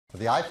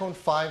The iPhone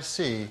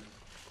 5C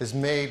is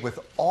made with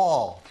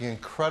all the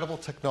incredible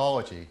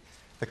technology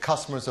that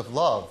customers have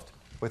loved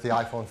with the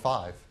iPhone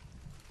 5.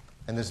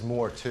 And there's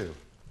more, too.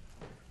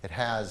 It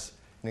has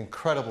an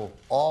incredible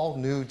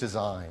all-new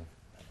design,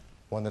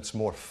 one that's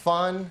more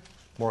fun,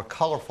 more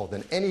colorful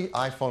than any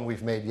iPhone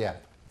we've made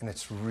yet. And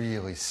it's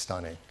really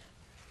stunning.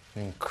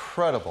 An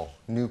incredible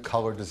new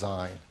color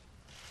design.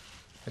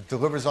 It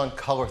delivers on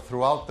color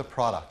throughout the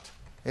product,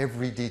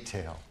 every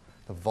detail,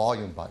 the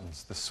volume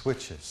buttons, the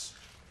switches.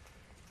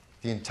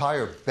 The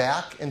entire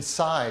back and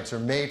sides are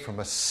made from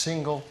a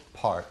single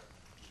part.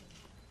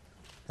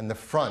 And the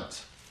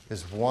front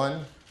is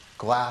one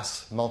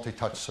glass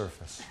multi-touch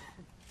surface.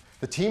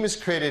 The team has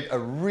created a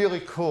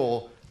really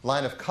cool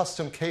line of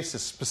custom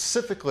cases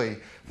specifically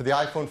for the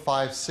iPhone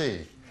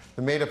 5C.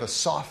 They're made of a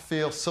soft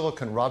feel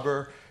silicone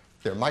rubber,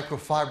 they're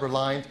microfiber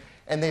lined,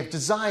 and they've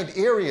designed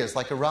areas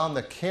like around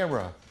the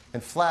camera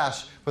and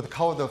flash where the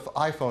color of the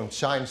iPhone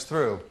shines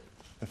through.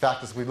 In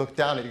fact, as we look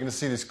down it, you're going to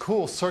see these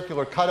cool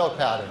circular cutout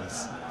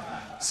patterns.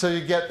 So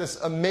you get this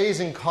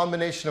amazing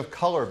combination of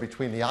color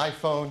between the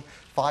iPhone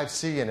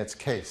 5C and its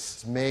case.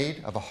 It's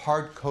made of a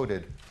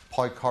hard-coated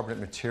polycarbonate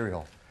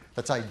material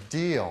that's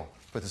ideal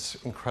for this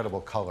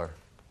incredible color.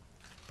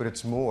 But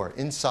it's more.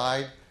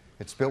 Inside,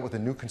 it's built with a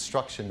new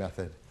construction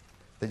method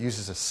that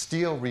uses a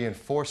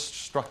steel-reinforced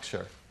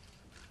structure.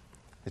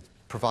 It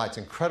provides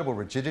incredible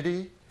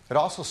rigidity. It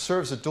also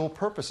serves a dual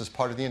purpose as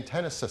part of the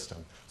antenna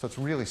system, so it's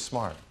really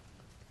smart.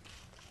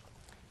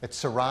 It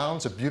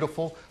surrounds a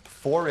beautiful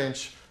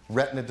 4-inch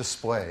Retina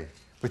display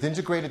with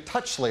integrated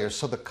touch layers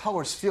so the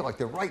colors feel like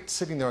they're right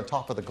sitting there on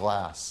top of the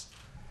glass.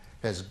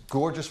 It has a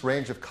gorgeous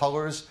range of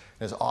colors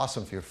and is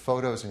awesome for your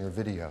photos and your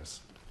videos.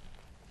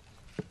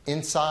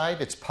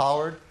 Inside, it's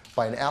powered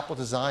by an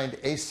Apple-designed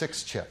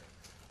A6 chip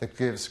that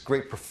gives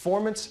great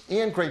performance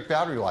and great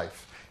battery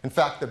life. In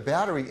fact, the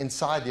battery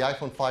inside the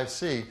iPhone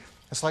 5C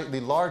is slightly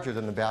larger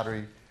than the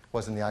battery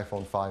was in the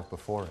iPhone 5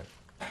 before it.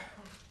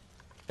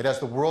 It has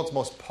the world's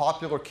most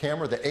popular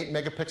camera, the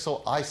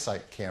 8-megapixel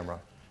iSight camera,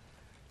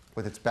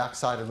 with its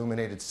backside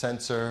illuminated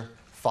sensor,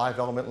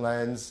 5-element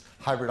lens,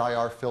 hybrid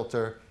IR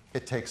filter.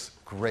 It takes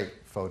great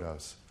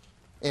photos.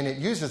 And it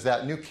uses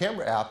that new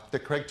camera app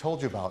that Craig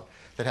told you about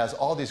that has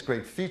all these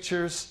great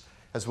features,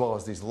 as well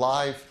as these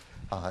live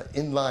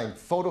inline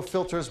photo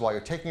filters while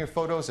you're taking your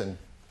photos and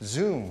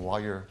zoom while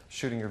you're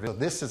shooting your video.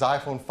 This is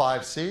iPhone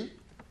 5C.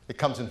 It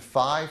comes in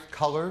 5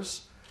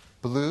 colors: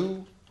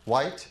 blue,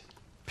 white,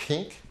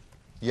 pink,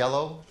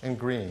 yellow, and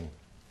green.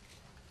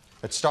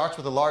 It starts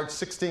with a large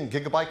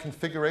 16-gigabyte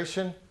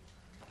configuration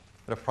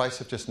at a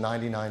price of just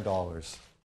 $99.